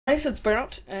Nice, it's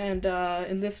Burnout, and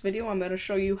in this video I'm going to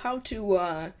show you how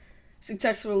to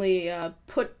successfully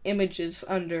put images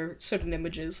under certain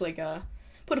images, like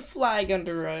put a flag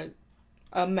under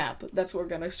a map. That's what we're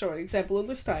going to show an example of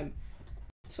this time.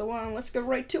 So let's go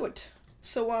right to it.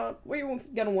 So what you're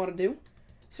going to want to do,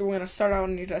 so we're going to start out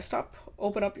on your desktop,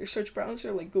 open up your search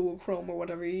browser like Google Chrome or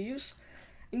whatever you use,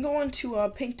 and go on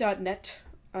to paint.net.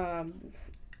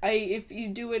 If you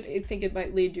do it, I think it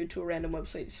might lead you to a random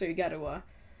website, so you got to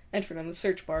enter it in the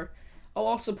search bar. I'll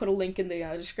also put a link in the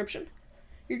description.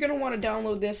 You're going to want to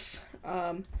download this.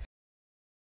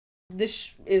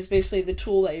 This is basically the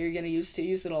tool that you're going to use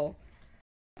it all.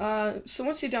 So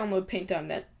once you download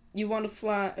paint.net, you want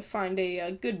to find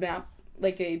a good map,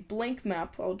 like a blank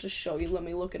map. I'll just show you. Let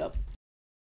me look it up.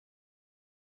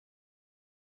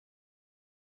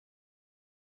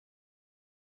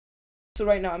 So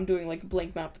right now I'm doing like a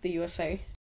blank map of the USA.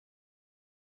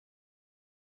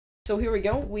 So here we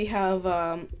go. We have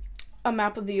a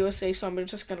map of the USA, so I'm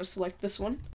just going to select this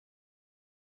one.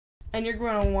 And you're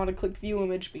going to want to click View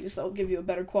Image because that'll give you a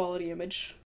better quality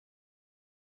image.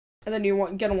 And then you're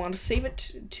going to want to save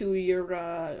it to your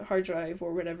hard drive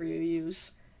or whatever you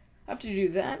use. After you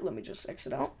do that, let me just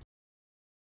exit out.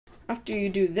 After you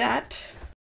do that,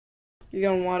 you're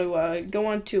going to want to go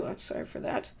on to, sorry for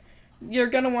that. You're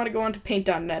going to want to go on to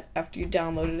paint.net after you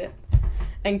downloaded it.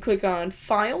 And click on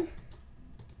File,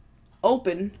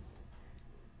 Open,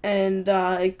 and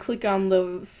click on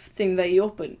the thing that you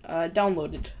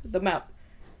downloaded, the map.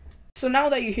 So now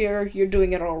that you're here, you're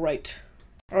doing it all right.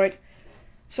 Alright,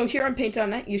 so here on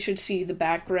paint.net, you should see the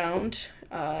background,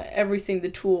 everything, the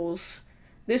tools.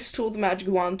 This tool, the Magic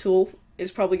Wand tool, is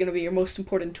probably going to be your most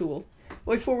important tool.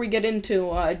 Before we get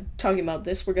into talking about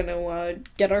this, we're going to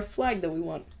get our flag that we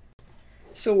want.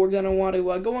 So we're going to want to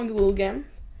go on Google again,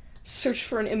 search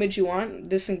for an image you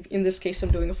want. In this case, I'm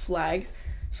doing a flag.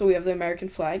 So we have the American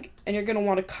flag, and you're going to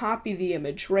want to copy the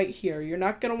image right here. You're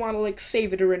not going to want to like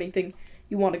save it or anything.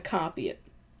 You want to copy it.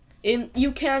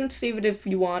 You can save it if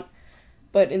you want,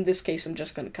 but in this case, I'm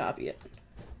just going to copy it.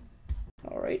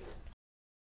 Alright.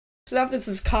 So now this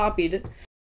is copied,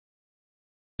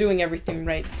 doing everything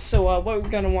right. So what we're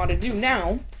going to want to do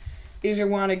now is you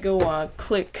want to go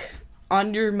click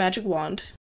on your magic wand.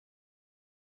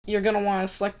 You're going to want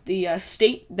to select the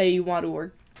state that you want to,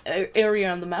 or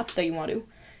area on the map that you want to.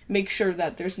 Make sure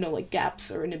that there's no like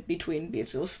gaps or in between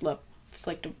because it'll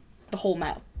select the whole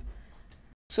map.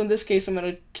 So in this case, I'm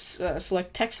going to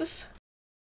select Texas.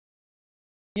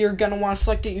 You're going to want to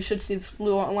select it. You should see this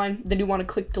blue outline. Then you want to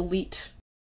click Delete.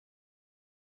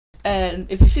 And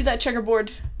if you see that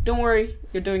checkerboard, don't worry,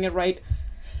 you're doing it right.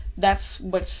 That's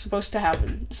what's supposed to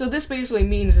happen. So this basically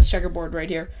means this checkerboard right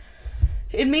here.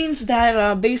 It means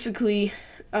that basically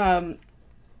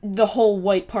the whole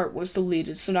white part was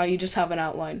deleted, so now you just have an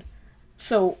outline.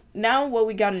 So now what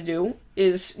we gotta do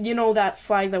is, you know that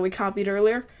flag that we copied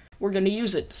earlier? We're gonna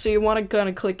use it. So you wanna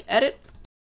click Edit,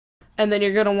 and then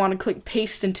you're gonna wanna click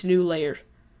Paste into New Layer.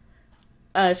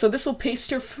 So this will paste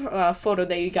your photo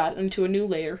that you got into a new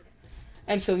layer.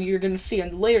 And so you're going to see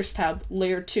on the Layers tab,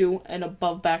 Layer 2 and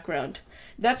Above Background.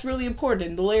 That's really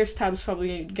important. The Layers tab is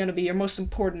probably going to be your most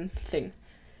important thing.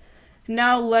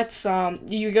 Now let's,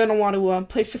 you're going to want to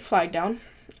place your flag down.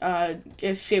 As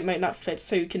you see, it might not fit,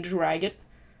 so you can drag it.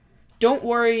 Don't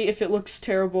worry if it looks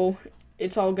terrible.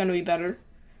 It's all going to be better.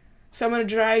 So I'm going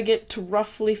to drag it to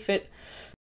roughly fit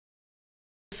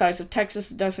the size of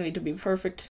Texas. It doesn't need to be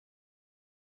perfect.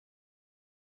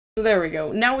 So there we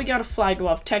go. Now we got a flag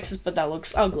off Texas, but that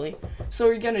looks ugly. So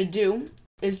what you're gonna do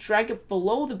is drag it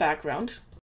below the background,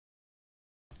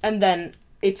 and then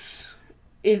it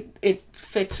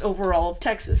fits over all of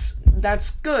Texas.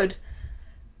 That's good,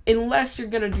 unless you're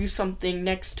gonna do something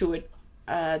next to it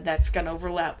that's gonna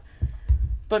overlap.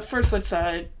 But first, let's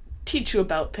teach you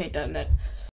about paint.net.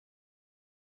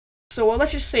 So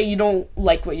let's just say you don't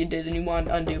like what you did and you want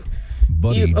to undo.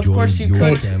 Buddy, of course you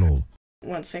could. Channel.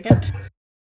 1 second.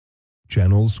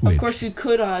 Channel switch. Of course, you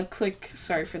could click.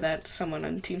 Sorry for that. Someone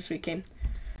on TeamSpeak came.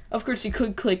 Of course, you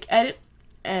could click Edit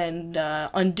and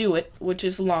undo it, which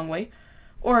is a long way.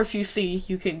 Or if you see,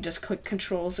 you can just click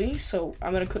Control Z. So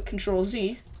I'm gonna click Control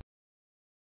Z,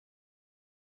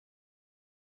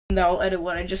 and that'll edit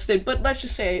what I just did. But let's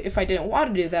just say if I didn't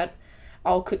want to do that,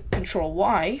 I'll click Control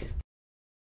Y.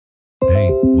 Hey,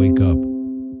 wake up.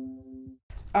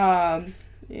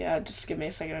 Yeah, just give me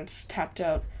a second. It's tapped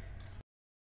out.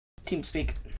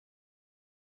 TeamSpeak.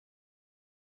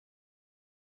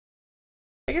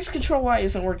 I guess Control Y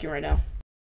isn't working right now.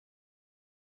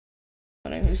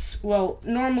 Anyways, well,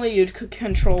 normally you'd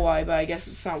Control Y, but I guess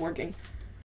it's not working.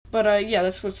 But yeah,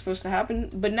 that's what's supposed to happen.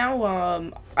 But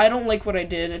now, I don't like what I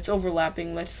did. It's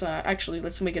overlapping. Let's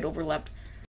make it overlap.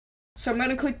 So I'm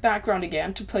gonna click background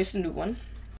again to place a new one.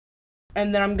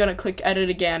 And then I'm gonna click edit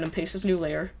again and paste this new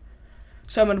layer.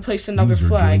 So I'm gonna place another User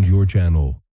flag. joined your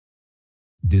channel.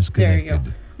 Disconnected. There you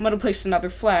go. I'm gonna place another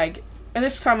flag. And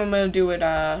this time I'm gonna do it,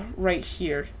 right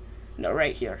here. No,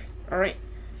 right here. Alright.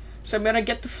 So I'm gonna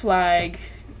get the flag.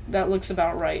 That looks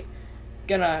about right.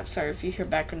 Sorry if you hear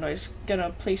background noise. Gonna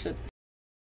place it.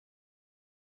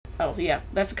 Oh, yeah.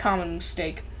 That's a common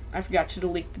mistake. I forgot to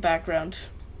delete the background.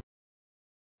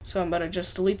 So I'm gonna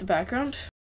just delete the background.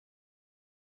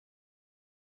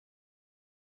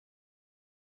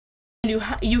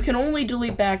 You can only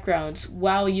delete backgrounds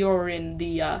while you're in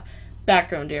the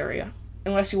background area,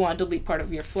 unless you want to delete part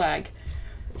of your flag.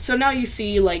 So now you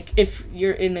see, like, if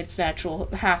you're in its natural,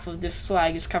 half of this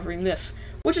flag is covering this,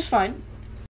 which is fine.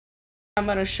 I'm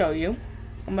gonna show you.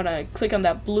 I'm gonna click on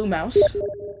that blue mouse.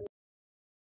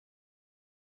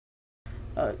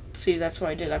 See, that's what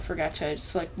I did. I forgot to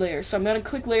select layer. So I'm gonna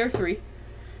click layer 3.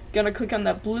 Gonna click on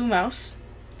that blue mouse.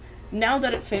 Now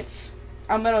that it fits,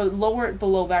 I'm gonna lower it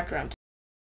below background.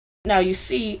 Now you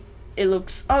see, it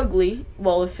looks ugly.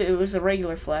 Well, if it was a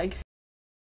regular flag.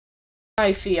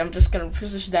 I see, I'm just gonna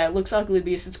position that. It looks ugly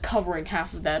because it's covering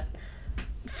half of that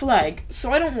flag.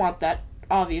 So I don't want that,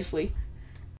 obviously.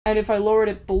 And if I lowered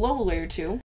it below layer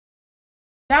 2,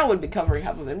 that would be covering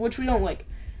half of it, which we don't like.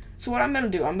 So what I'm gonna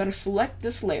do, I'm gonna select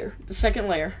this layer, the second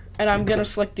layer, and I'm gonna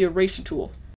select the eraser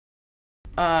tool.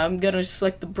 I'm gonna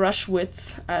select the brush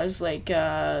width as like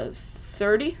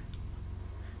 30.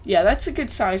 Yeah, that's a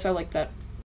good size. I like that.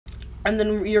 And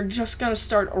then you're just gonna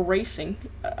start erasing.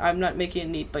 I'm not making it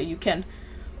neat, but you can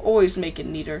always make it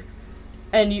neater.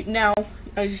 And now,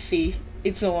 as you see,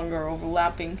 it's no longer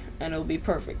overlapping, and it'll be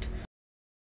perfect.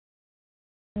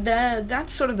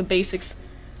 That's sort of the basics.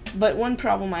 But one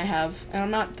problem I have, and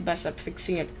I'm not the best at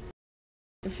fixing it.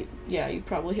 Yeah, you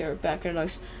probably hear background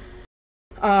noise.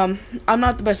 I'm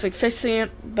not the best at fixing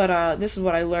it, but this is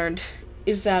what I learned,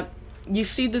 is that you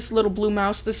see this little blue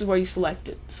mouse, this is where you select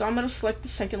it. So I'm going to select the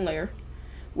second layer,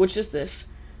 which is this,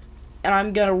 and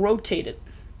I'm going to rotate it.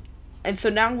 And so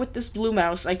now with this blue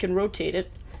mouse, I can rotate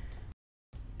it,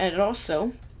 and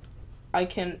also, I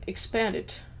can expand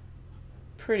it.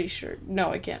 Pretty sure.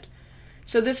 No, I can't.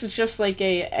 So this is just like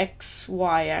a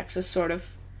XY axis, sort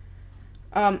of.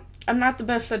 I'm not the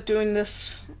best at doing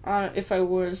this. If I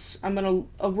was, I'm going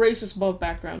to erase this above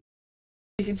background.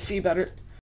 You can see better.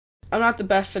 I'm not the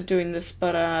best at doing this,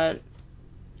 but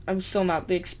I'm still not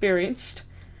the experienced.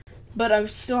 But I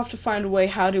still have to find a way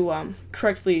how to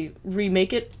correctly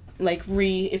remake it. Like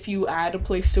if you add a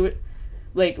place to it.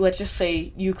 Like let's just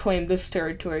say you claim this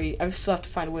territory. I still have to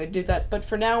find a way to do that. But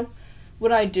for now,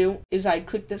 what I do is I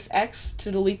click this X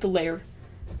to delete the layer.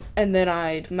 And then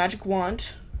I'd magic wand.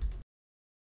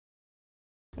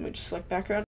 Let me just select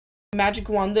background. Magic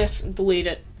wand this and delete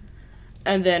it.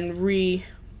 And then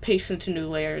paste into new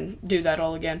layer and do that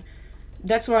all again.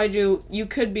 That's what I do. You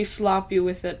could be sloppy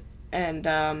with it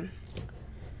and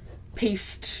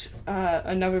paste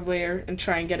another layer and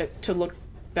try and get it to look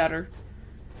better.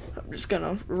 I'm just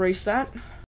gonna erase that.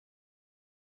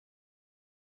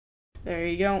 There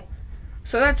you go.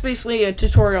 So that's basically a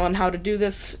tutorial on how to do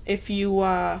this. If you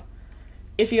have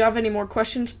any more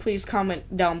questions, please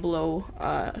comment down below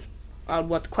on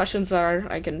what the questions are.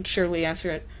 I can surely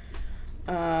answer it.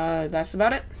 That's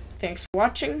about it. Thanks for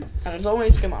watching, and as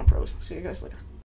always, come on, pros. See you guys later.